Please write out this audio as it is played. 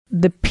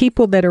the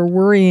people that are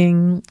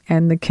worrying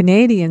and the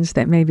Canadians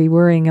that may be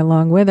worrying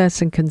along with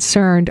us and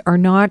concerned are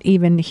not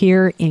even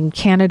here in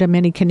Canada.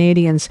 Many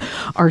Canadians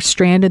are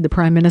stranded. The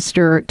Prime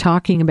Minister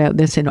talking about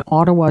this in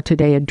Ottawa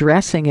today,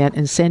 addressing it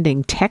and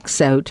sending texts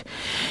out.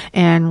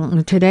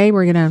 And today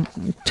we're going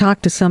to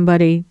talk to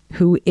somebody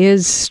who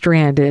is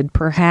stranded.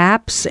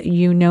 Perhaps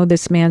you know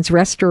this man's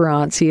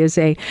restaurants. He is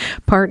a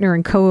partner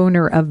and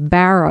co-owner of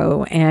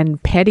Barrow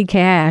and Petty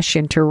Cash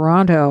in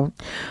Toronto.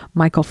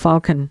 Michael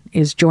Falcon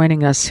is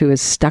joining us, who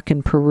is stuck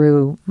in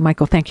Peru.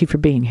 Michael, thank you for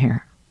being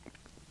here.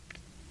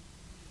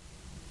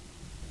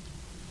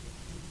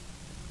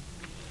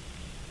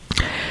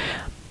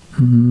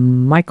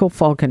 Michael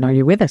Falcon, are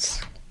you with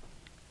us?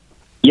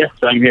 Yes,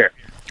 I'm here.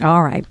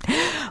 All right.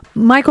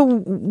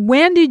 Michael,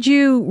 when did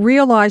you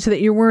realize that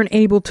you weren't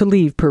able to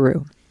leave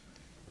Peru?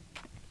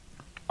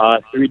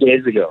 3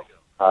 days ago.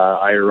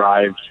 I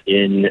arrived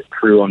in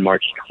Peru on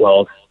March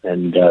 12th,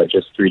 and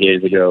just 3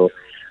 days ago,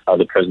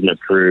 the president of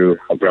Peru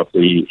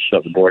abruptly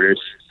shut the borders,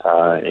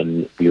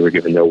 and we were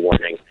given no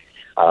warning,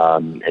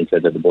 and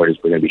said that the borders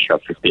were going to be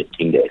shut for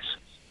 15 days.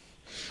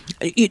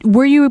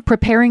 Were you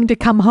preparing to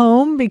come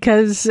home?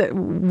 Because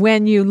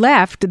when you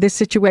left, this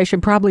situation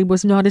probably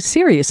was not as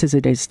serious as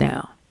it is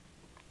now.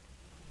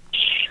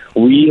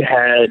 We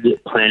had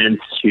plans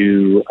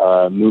to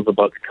move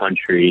about the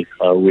country.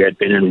 We had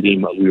been in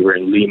Lima. We were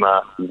in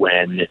Lima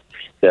when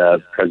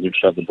the president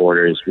shut the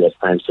borders. We had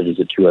plans to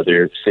visit 2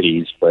 other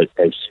cities, but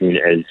as soon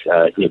as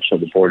he had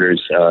shut the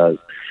borders,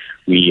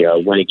 we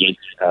went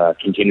against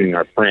continuing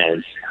our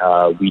plans.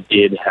 We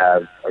did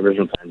have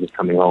original plans of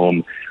coming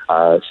home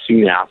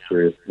soon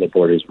after the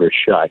borders were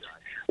shut,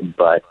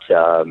 but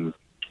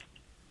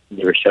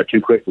they were shut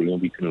too quickly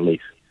and we couldn't leave.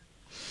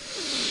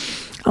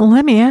 Well,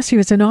 let me ask you,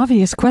 it's an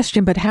obvious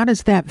question, but how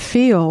does that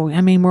feel? I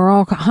mean, we're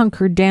all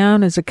hunkered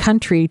down as a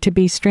country. To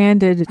be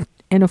stranded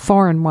in a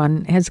foreign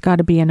one has got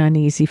to be an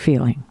uneasy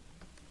feeling.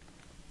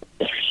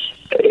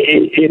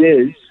 It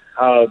is,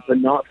 but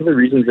not for the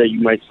reasons that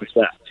you might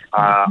suspect.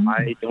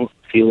 I don't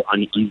feel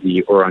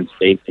uneasy or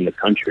unsafe in the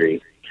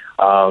country.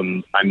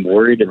 I'm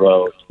worried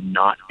about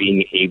not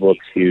being able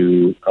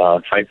to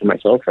fight for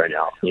myself right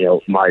now. You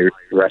know, my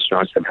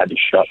restaurants have had to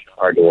shut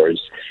our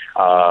doors.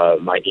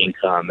 My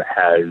income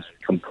has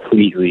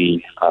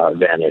completely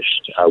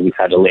vanished. We've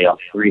had to lay off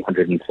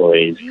 300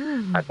 employees.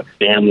 I have a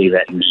family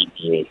that needs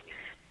me,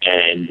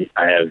 and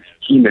I have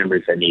team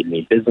members that need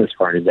me, business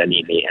partners that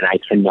need me, and I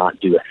cannot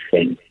do a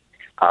thing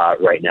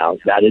right now.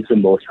 That is the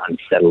most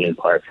unsettling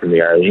part for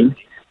me, Arlene.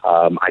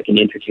 I can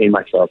entertain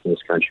myself in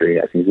this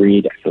country. I can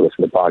read. I can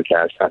listen to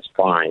podcasts. That's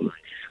fine.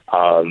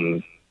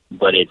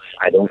 But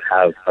I don't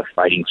have a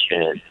fighting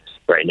chance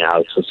right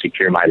now to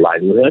secure my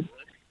livelihood,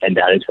 and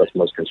that is what's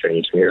most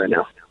concerning to me right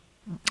now.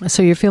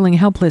 So you're feeling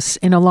helpless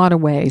in a lot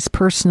of ways,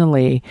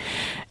 personally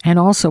and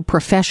also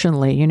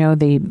professionally. You know,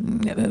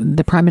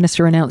 the Prime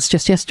Minister announced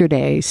just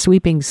yesterday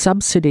sweeping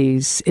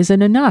subsidies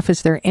isn't enough.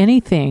 Is there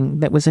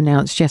anything that was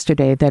announced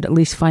yesterday that at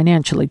least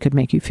financially could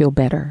make you feel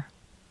better?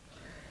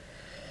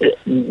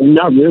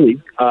 Not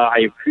really.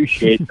 I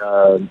appreciate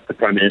the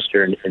Prime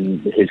Minister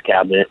and his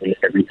cabinet and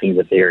everything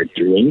that they are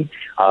doing.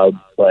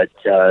 But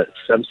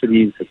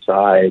subsidies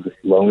aside,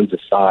 loans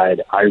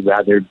aside, I'd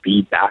rather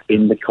be back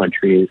in the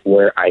country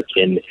where I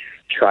can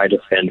try to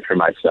fend for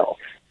myself.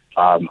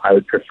 I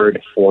would prefer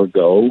to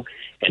forego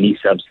any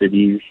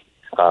subsidies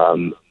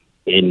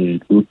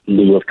in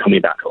lieu of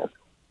coming back home.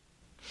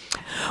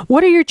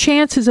 What are your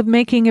chances of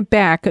making it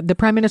back? The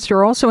Prime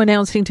Minister also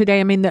announcing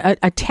today, I mean,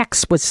 a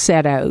text was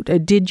set out.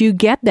 Did you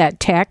get that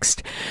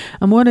text?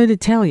 And what did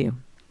it tell you?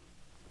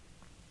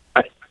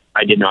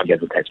 I did not get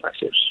the text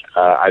message.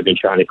 I've been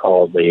trying to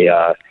call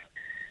the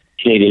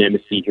Canadian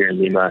Embassy here in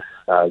Lima.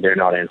 They're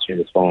not answering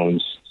the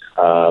phones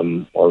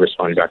or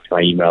responding back to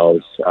my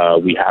emails.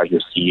 We have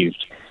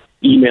received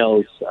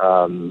emails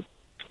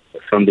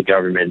from the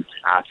government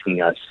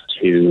asking us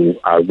to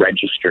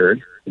register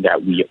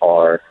that we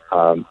are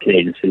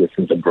Canadian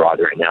citizens abroad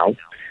right now.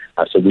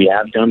 So we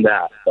have done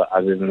that. But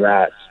other than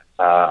that,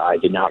 I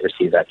did not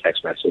receive that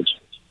text message.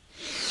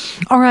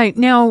 All right.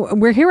 Now,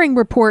 we're hearing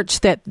reports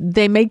that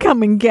they may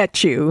come and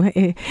get you.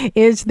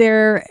 Is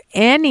there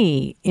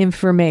any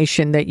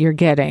information that you're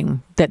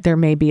getting that there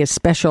may be a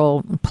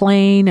special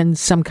plane and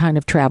some kind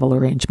of travel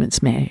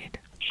arrangements made?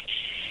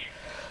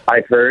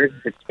 I've heard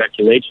it's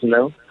speculation,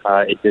 though.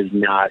 It does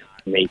not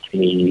make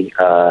me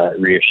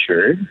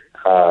reassured.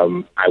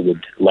 I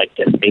would like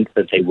to think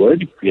that they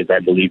would, because I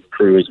believe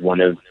Peru is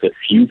one of the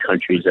few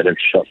countries that have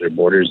shut their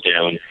borders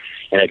down.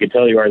 And I can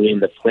tell you, Arlene,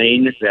 the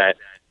plane that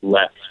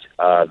left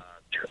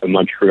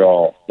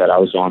Montreal that I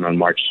was on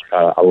March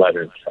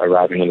 11th,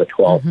 arriving on the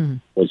 12th,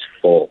 was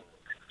full.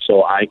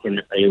 So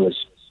it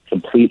was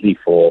completely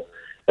full.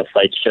 The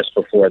flights just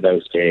before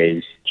those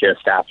days,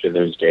 just after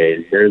those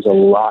days. There's a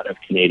lot of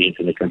Canadians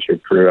in the country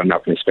of Peru. I'm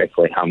not going to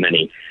speculate how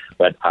many,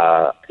 but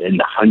in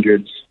the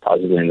hundreds,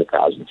 possibly in the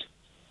thousands.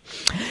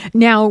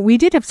 Now, we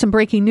did have some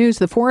breaking news.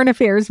 The Foreign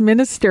Affairs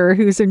Minister,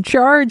 who's in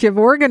charge of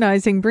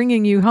organizing,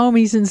 bringing you home,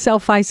 he's in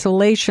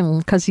self-isolation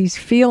because he's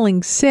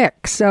feeling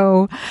sick.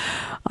 So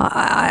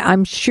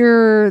I'm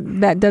sure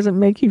that doesn't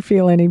make you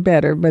feel any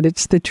better, but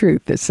it's the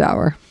truth this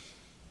hour.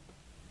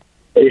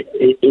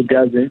 It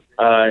doesn't.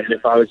 And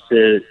if I was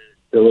to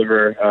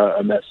deliver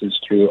a message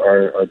to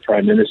our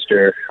Prime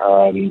Minister,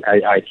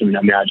 I can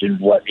imagine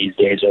what these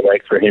days are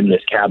like for him,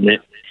 this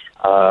cabinet.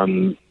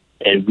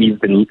 And we've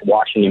been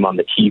watching him on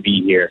the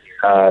TV here,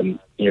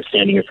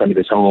 standing in front of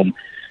his home.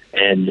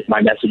 And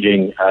my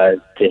messaging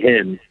to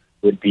him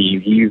would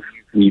be,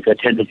 we've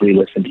attentively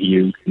listened to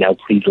you. Now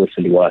please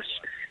listen to us.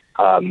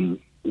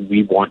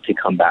 We want to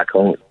come back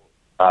home.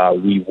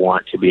 We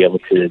want to be able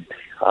to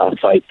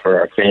fight for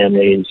our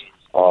families,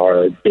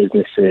 our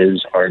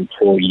businesses, our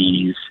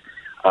employees,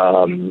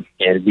 and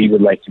we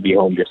would like to be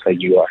home just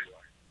like you are.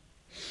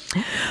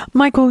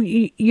 Michael,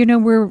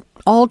 we're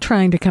all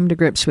trying to come to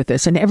grips with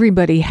this, and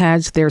everybody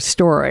has their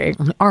story.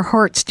 Our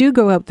hearts do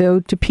go out,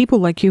 though, to people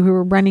like you who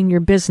are running your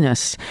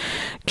business.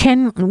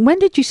 When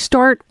did you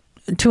start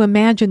to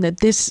imagine that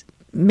this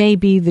may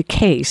be the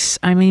case?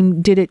 I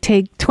mean, did it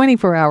take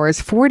 24 hours,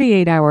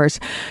 48 hours?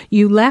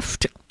 You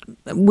left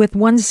with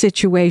one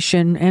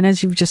situation, and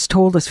as you've just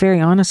told us very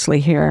honestly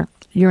here,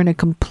 you're in a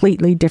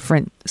completely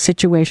different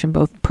situation,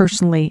 both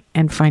personally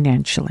and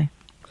financially.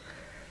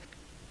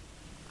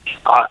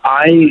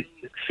 I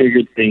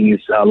figured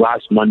things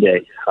last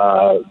Monday,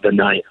 the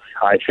 9th.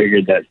 I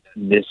figured that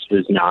this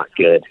was not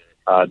good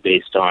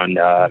based on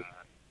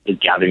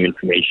gathering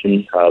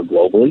information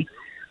globally.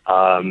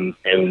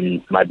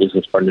 And my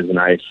business partners and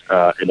I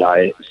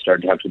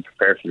started to have to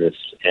prepare for this.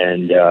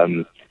 And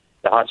the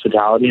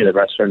hospitality and the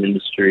restaurant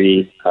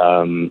industry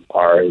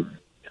are,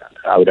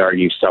 I would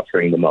argue,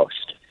 suffering the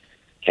most.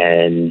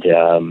 And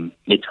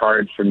it's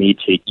hard for me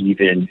to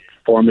even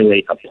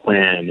formulate a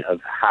plan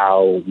of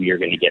how we are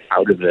going to get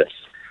out of this,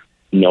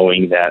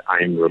 knowing that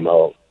I'm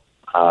remote.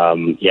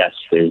 Yes,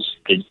 there's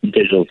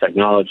digital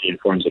technology and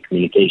forms of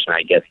communication.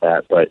 I get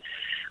that, but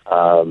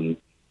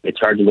it's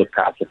hard to look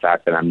past the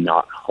fact that I'm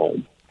not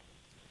home.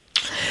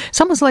 It's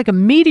almost like a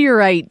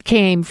meteorite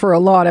came for a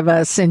lot of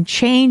us and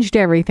changed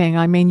everything.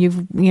 I mean,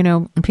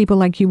 people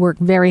like you work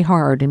very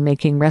hard in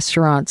making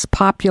restaurants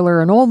popular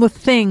and all the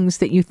things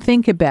that you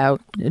think about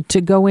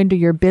to go into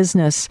your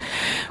business.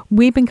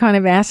 We've been kind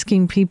of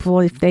asking people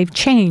if they've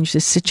changed.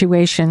 This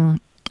situation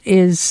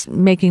is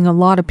making a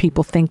lot of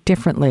people think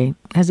differently.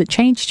 Has it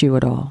changed you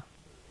at all?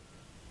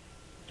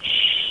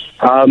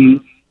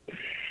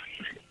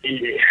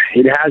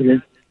 It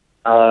hasn't.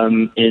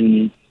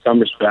 In some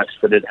respects,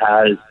 but it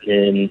has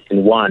in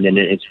one, and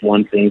it's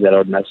one thing that I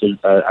would message.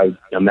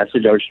 A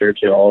message I would share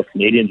to all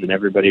Canadians and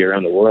everybody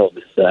around the world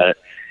is that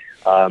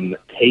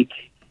take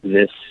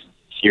this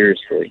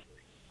seriously.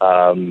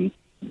 In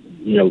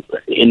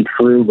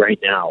Peru right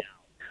now,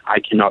 I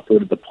cannot go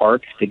to the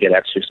park to get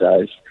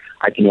exercise.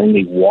 I can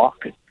only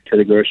walk to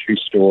the grocery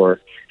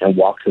store and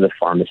walk to the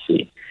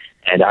pharmacy.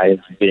 And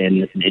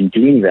in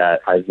doing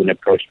that, I've been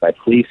approached by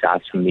police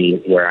asking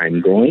me where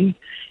I'm going.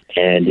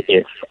 And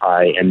if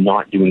I am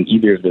not doing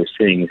either of those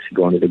things,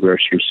 going to the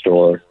grocery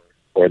store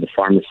or the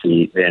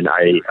pharmacy, then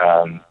I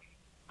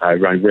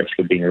run risk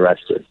of being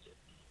arrested.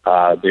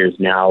 There's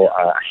now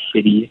a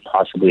city,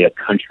 possibly a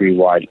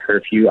countrywide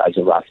curfew as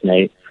of last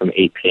night from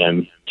 8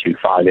 p.m. to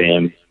 5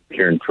 a.m.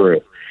 here in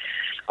Peru.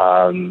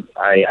 I'm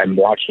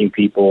watching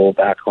people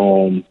back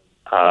home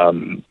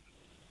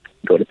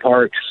go to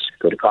parks,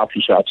 go to coffee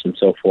shops, and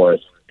so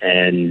forth.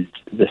 And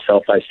the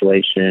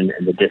self-isolation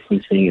and the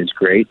distancing is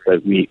great,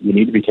 but we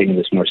need to be taking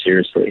this more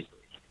seriously.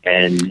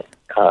 And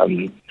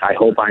I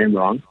hope I am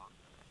wrong,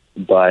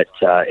 but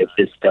if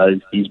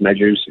these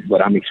measures,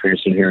 what I'm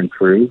experiencing here in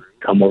Peru,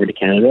 come over to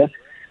Canada,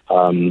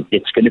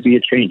 it's going to be a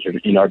change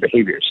in our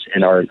behaviors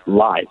and our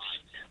lives.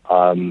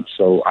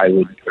 So I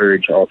would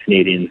urge all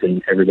Canadians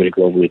and everybody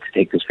globally to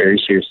take this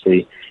very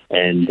seriously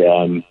and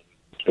do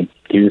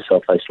the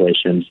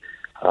self-isolation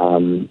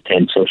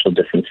and social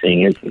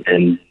distancing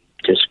and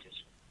just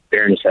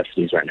bare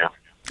necessities right now.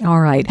 All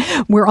right.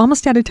 We're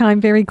almost out of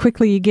time. Very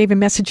quickly, you gave a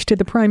message to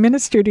the Prime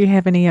Minister. Do you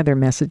have any other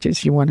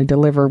messages you want to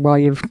deliver while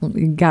you've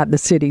got the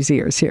city's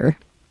ears here?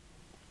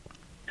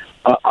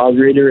 I'll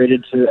reiterate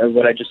it to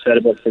what I just said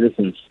about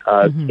citizens.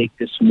 Take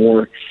this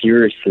more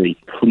seriously,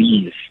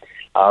 please.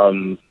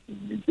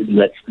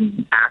 Let's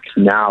act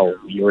now.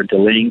 You're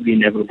delaying the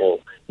inevitable.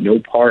 No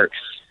parks.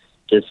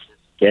 Just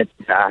get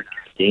back.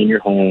 Stay in your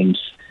homes.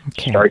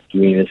 Okay. Start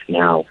doing this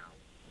now.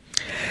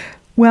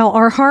 Well,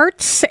 our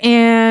hearts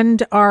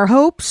and our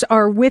hopes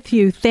are with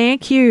you.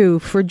 Thank you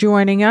for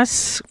joining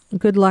us.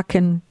 Good luck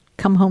and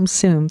come home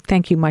soon.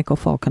 Thank you, Michael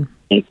Falcon.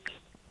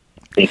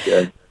 Thank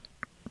you.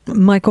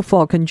 Michael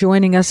Falcon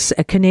joining us,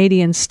 a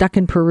Canadian stuck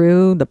in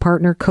Peru, the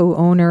partner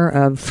co-owner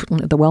of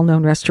the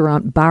well-known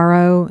restaurant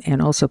Barro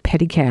and also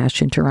Petty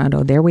Cash in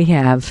Toronto. There we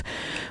have,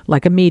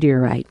 like a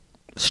meteorite,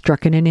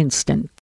 struck in an instant.